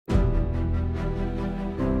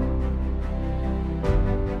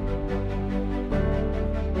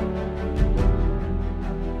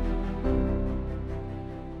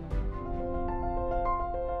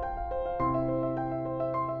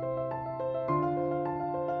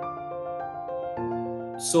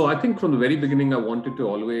So I think from the very beginning, I wanted to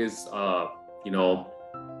always,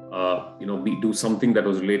 do something that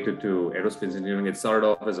was related to aerospace engineering. It started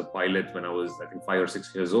off as a pilot when I was, I think, 5 or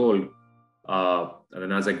 6 years old. And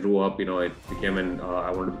then as I grew up, it became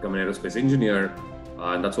I wanted to become an aerospace engineer,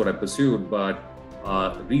 and that's what I pursued. But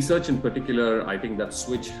research in particular, I think that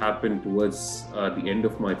switch happened towards the end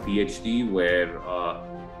of my PhD, where,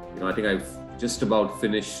 I think I've just about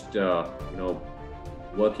finished,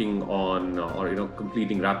 working on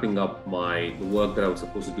wrapping up the work that I was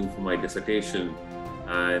supposed to do for my dissertation.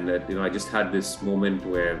 And I just had this moment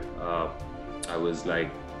where I was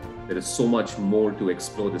like, there is so much more to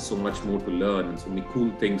explore, there's so much more to learn, and so many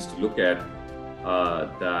cool things to look at,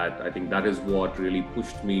 that I think that is what really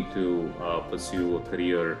pushed me to pursue a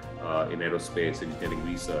career in aerospace engineering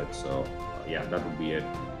research. So yeah, that would be it.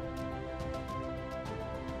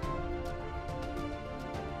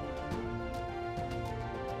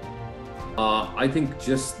 I think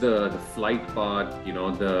just the flight part,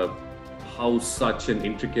 how such an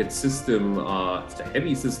intricate system, such a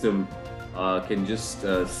heavy system, can just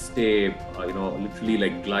stay, literally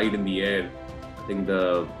like glide in the air. I think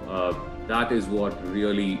that is what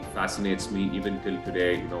really fascinates me even till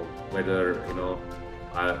today. Whether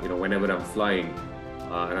whenever I'm flying,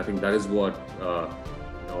 and I think that is what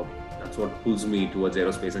that's what pulls me towards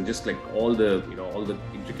aerospace, and just like all the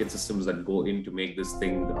intricate systems that go in to make this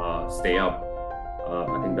thing stay up.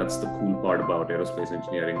 I think that's the cool part about aerospace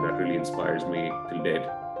engineering that really inspires me till date.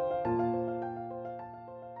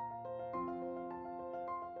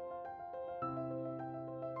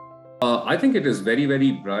 I think it is very,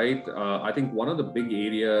 very bright. I think one of the big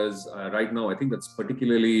areas right now, I think that's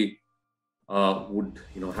particularly would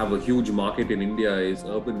have a huge market in India is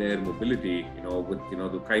urban air mobility. With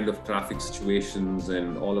the kind of traffic situations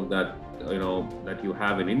and all of that that you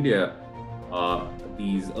have in India.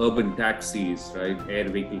 These urban taxis, right, air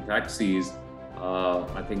vehicle taxis,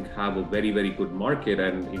 I think have a very, very good market.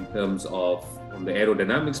 And in terms of, from the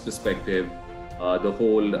aerodynamics perspective, the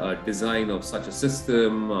whole design of such a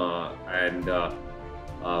system and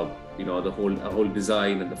the whole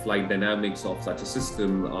design and the flight dynamics of such a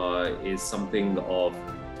system is something of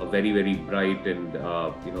a very, very bright and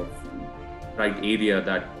bright area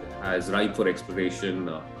that has ripe for exploration,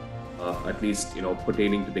 at least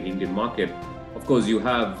pertaining to the Indian market. Of course, you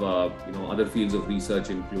have other fields of research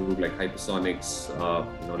include like hypersonics,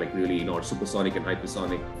 like really or supersonic and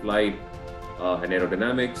hypersonic flight and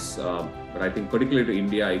aerodynamics. But I think particularly to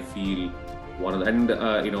India, I feel one of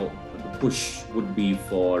the push would be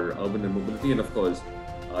for urban air mobility, and of course,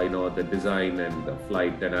 the design and the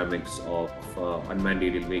flight dynamics of unmanned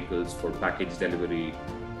aerial vehicles for package delivery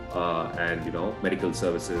and medical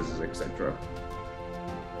services, etc.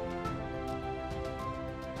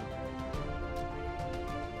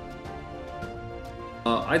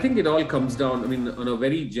 I think it all comes down, on a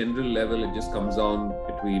very general level, it just comes down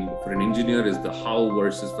between, for an engineer, is the how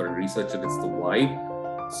versus for a researcher, it's the why.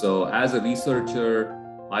 So as a researcher,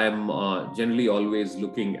 I am generally always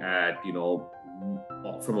looking at,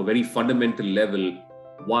 from a very fundamental level,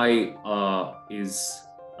 why is,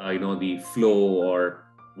 the flow, or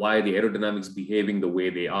why are the aerodynamics behaving the way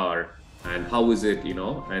they are, and how is it,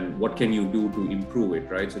 and what can you do to improve it,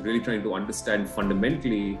 right? So really trying to understand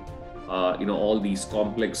fundamentally, all these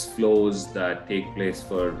complex flows that take place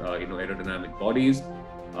for, aerodynamic bodies,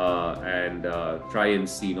 and try and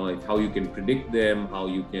see, how you can predict them, how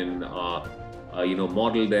you can,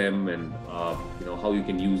 model them, and, how you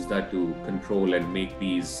can use that to control and make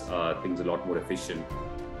these things a lot more efficient.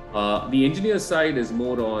 The engineer side is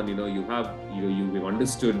more on, you've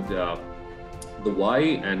understood the why,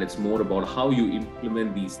 and it's more about how you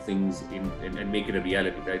implement these things and make it a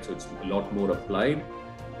reality, right? So it's a lot more applied.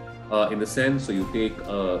 In the sense, so you take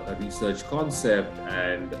a research concept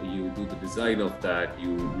and you do the design of that,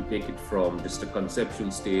 you take it from just a conceptual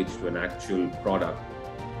stage to an actual product.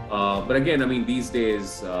 But again, these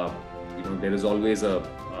days, there is always a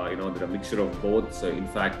mixture of both. So in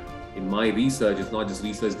fact, in my research, it's not just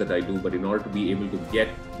research that I do, but in order to be able to get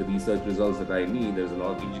the research results that I need, there's a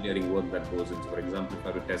lot of engineering work that goes into. For example, if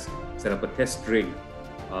I were to set up a test rig,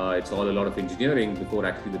 it's all a lot of engineering before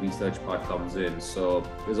actually the research part comes in. So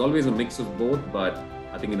there's always a mix of both, but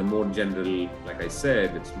I think in a more general, like I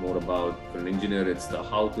said, it's more about, for an engineer, it's the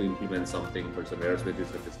how to implement something. For some aerospace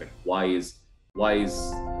research, it's like why is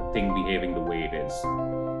the thing behaving the way it is.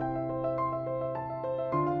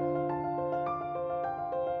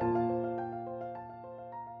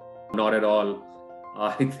 Not at all.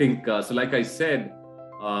 I think so. Like I said,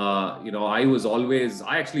 I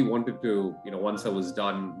actually wanted to, once I was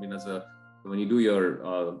done, when you do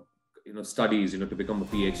your studies, to become a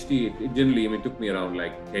PhD, it generally, took me around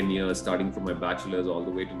like 10 years, starting from my bachelor's all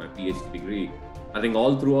the way to my PhD degree. I think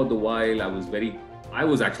all throughout the while, I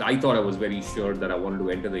thought I was very sure that I wanted to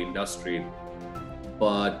enter the industry.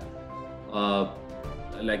 But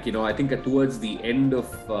I think towards the end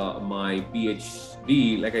of my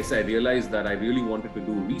PhD, like I said, I realized that I really wanted to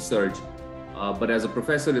do research. But as a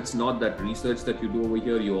professor, it's not that research that you do over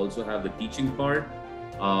here. You also have the teaching part,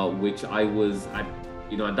 which I was at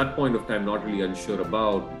that point of time not really unsure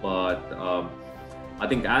about. But I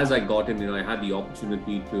think as I got in, I had the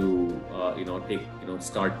opportunity to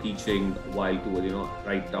start teaching while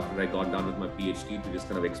right after I got done with my PhD, to just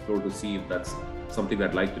kind of explore to see if that's something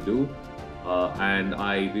I'd like to do. And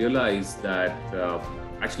I realized that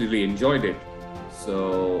actually really enjoyed it.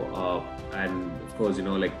 So, and of course,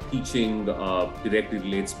 teaching directly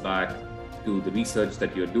relates back to the research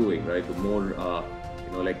that you're doing, right? The more,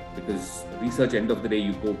 because research, end of the day,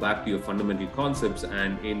 you go back to your fundamental concepts,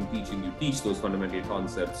 and in teaching, you teach those fundamental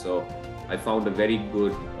concepts. So I found a very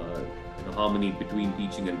good harmony between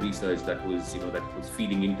teaching and research that was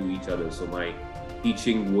feeding into each other. So my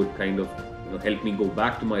teaching would kind of help me go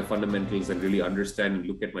back to my fundamentals and really understand and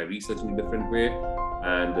look at my research in a different way.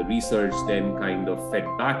 And the research then kind of fed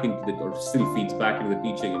back into or still feeds back into the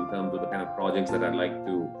teaching in terms of the kind of projects that I'd like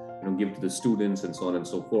to give to the students and so on and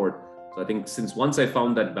so forth. So I think once I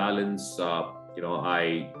found that balance,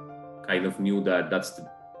 I kind of knew that this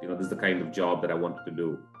is the kind of job that I wanted to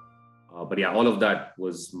do. But yeah, all of that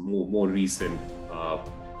was more recent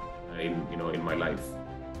in my life.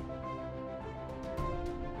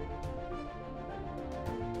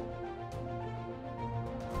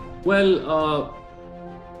 Well,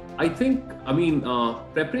 I think,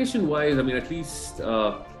 preparation-wise, at least,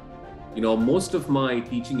 most of my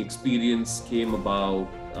teaching experience came about,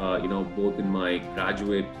 both in my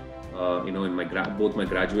graduate, both my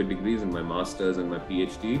graduate degrees and my master's and my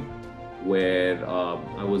PhD, where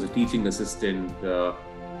I was a teaching assistant. I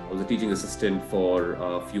was a teaching assistant for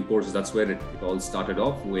a few courses. That's where it all started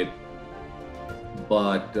off with.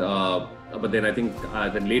 But then I think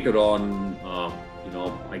then later on,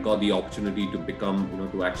 I got the opportunity to become,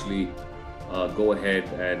 to actually go ahead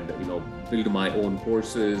and, build my own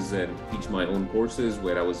courses and teach my own courses,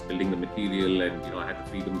 where I was building the material and, I had the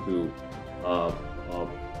freedom to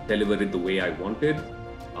deliver it the way I wanted.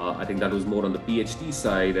 I think that was more on the PhD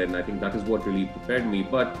side, and I think that is what really prepared me.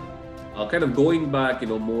 But kind of going back,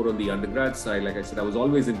 more on the undergrad side, like I said, I was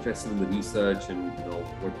always interested in the research and,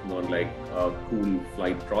 working on cool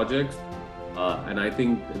flight projects. And I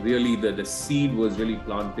think really the seed was really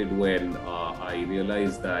planted when I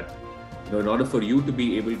realized that in order for you to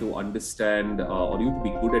be able to understand or you to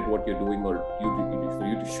be good at what you're doing, or for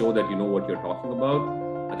you to show that you know what you're talking about,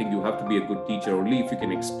 I think you have to be a good teacher. Only if you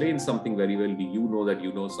can explain something very well, do you know that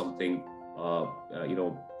you know something,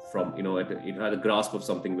 it had a grasp of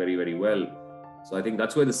something very, very well. So I think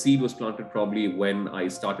that's where the seed was planted, probably when I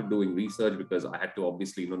started doing research, because I had to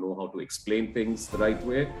obviously know how to explain things the right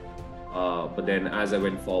way. But then as I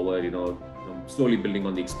went forward, slowly building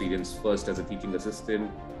on the experience, first as a teaching assistant,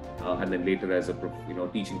 and then later as a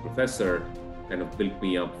teaching professor, kind of built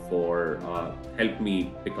me up for, helped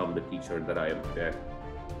me become the teacher that I am today.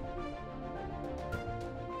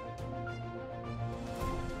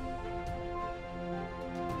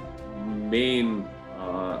 Main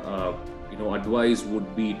advice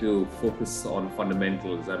would be to focus on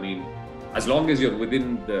fundamentals. As long as you're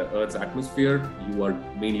within the Earth's atmosphere, you are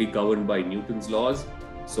mainly governed by Newton's laws.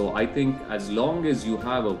 So I think as long as you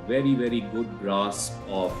have a very, very good grasp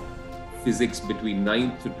of physics between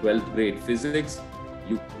 9th to 12th grade physics,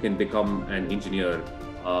 you can become an engineer.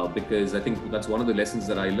 Because I think that's one of the lessons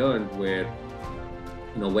that I learned, where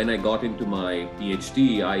when I got into my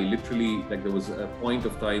PhD, I literally, there was a point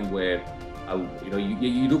of time where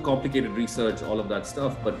you do complicated research, all of that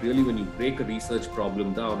stuff, but really when you break a research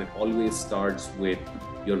problem down, it always starts with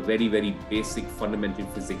your very, very basic fundamental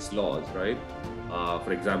physics laws, right?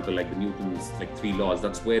 For example, like the Newton's 3 laws,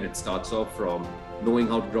 that's where it starts off from. Knowing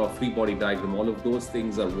how to draw a free body diagram, all of those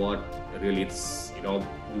things are what really you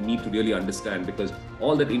need to really understand, because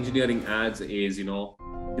all that engineering adds is,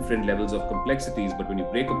 different levels of complexities, but when you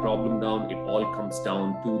break a problem down, it all comes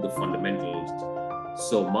down to the fundamentals.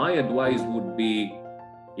 So my advice would be,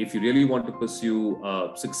 if you really want to pursue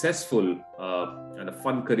a successful and a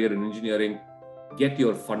fun career in engineering, get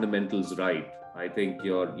your fundamentals right. I think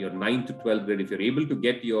your 9th to 12th grade, if you're able to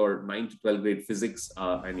get your 9th to 12th grade physics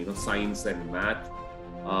and science and math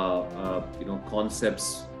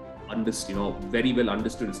concepts very well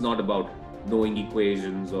understood. It's not about knowing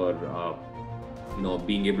equations or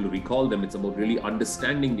being able to recall them. It's about really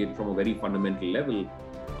understanding it from a very fundamental level.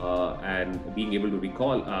 and being able to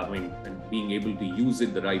recall, and being able to use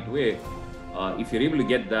it the right way. If you're able to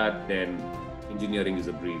get that, then engineering is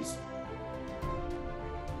a breeze.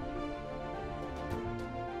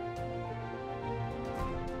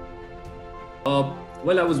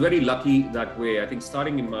 Well, I was very lucky that way. I think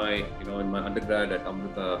starting in my undergrad at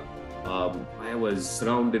Amrita, I was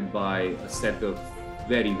surrounded by a set of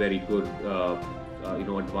very, very good,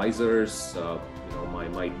 advisors.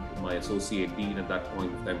 My associate dean at that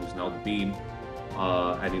point of time was now the dean,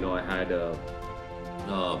 and I had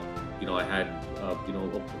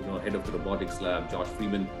head of the robotics lab, Josh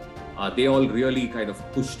Freeman. They all really kind of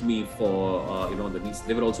pushed me for,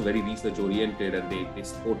 they were also very research oriented, and they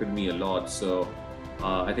supported me a lot. So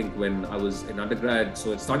I think when I was in undergrad,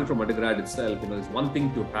 so it started from undergrad itself, it's one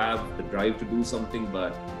thing to have the drive to do something,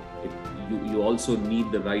 but you also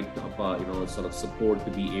need the right, sort of support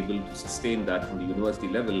to be able to sustain that from the university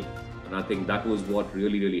level. And I think that was what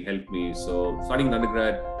really, really helped me. So starting in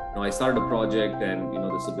undergrad, I started a project, and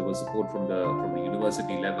there was support from the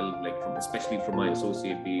university level, especially from my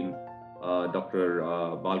associate dean, Dr.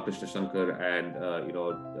 Balkrishna Shankar, and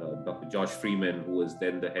Dr. Josh Freeman, who was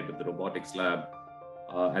then the head of the robotics lab.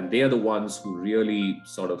 And they are the ones who really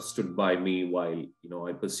sort of stood by me while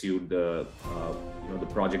I pursued the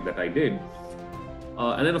project that I did.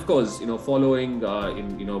 And then, of course, following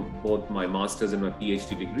in both my master's and my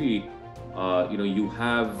PhD degree, you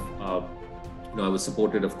have I was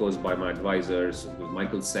supported, of course, by my advisors,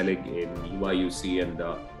 Michael Selig in UIUC and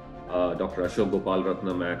Dr. Ashok Gopal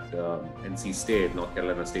Ratnam at NC State, North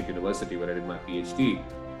Carolina State University, where I did my PhD.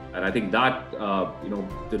 And I think that,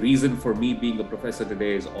 the reason for me being a professor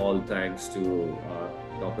today is all thanks to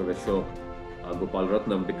Dr. Ashok Gopal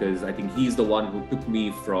Ratnam, because I think he's the one who took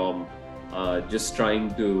me from just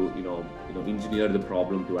trying to, engineer the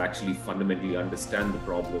problem to actually fundamentally understand the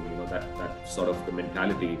problem, that sort of the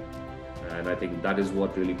mentality. And I think that is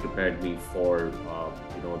what really prepared me for,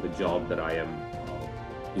 the job that I am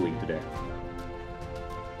doing today.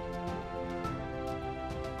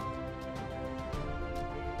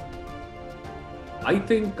 I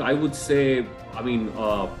think I would say, I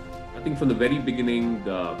think from the very beginning,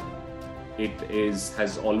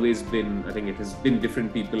 has always been, I think it has been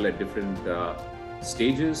different people at different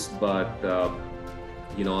stages, but,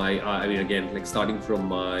 again, starting from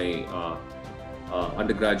my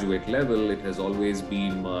undergraduate level, it has always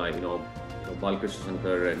been my, Balkrishna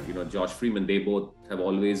Shankar and, Josh Freeman. They both have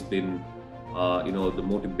always been,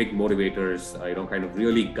 the big motivators, kind of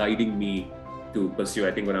really guiding me to pursue.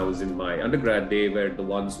 I think when I was in my undergrad, they were the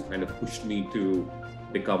ones who kind of pushed me to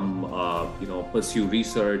become, pursue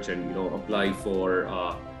research and, apply for,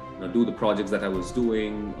 do the projects that I was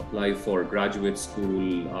doing, apply for graduate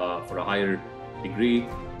school for a higher degree.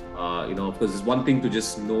 Of course, it's one thing to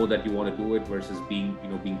just know that you want to do it versus being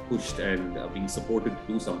pushed and being supported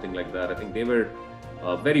to do something like that. I think they were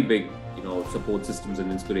very big, support systems and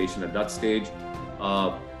inspiration at that stage.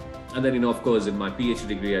 And then, of course, in my PhD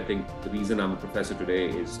degree, I think the reason I'm a professor today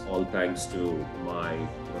is all thanks to my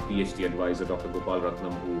PhD advisor, Dr. Gopal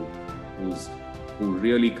Ratnam, who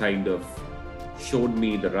really kind of showed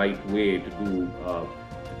me the right way to do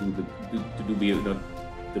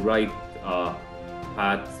the right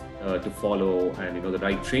path to follow, and the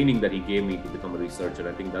right training that he gave me to become a researcher.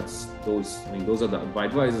 I think those are my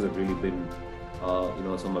advisors have really been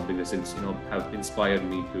some of my biggest, have inspired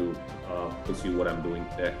me to pursue what I'm doing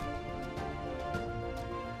today.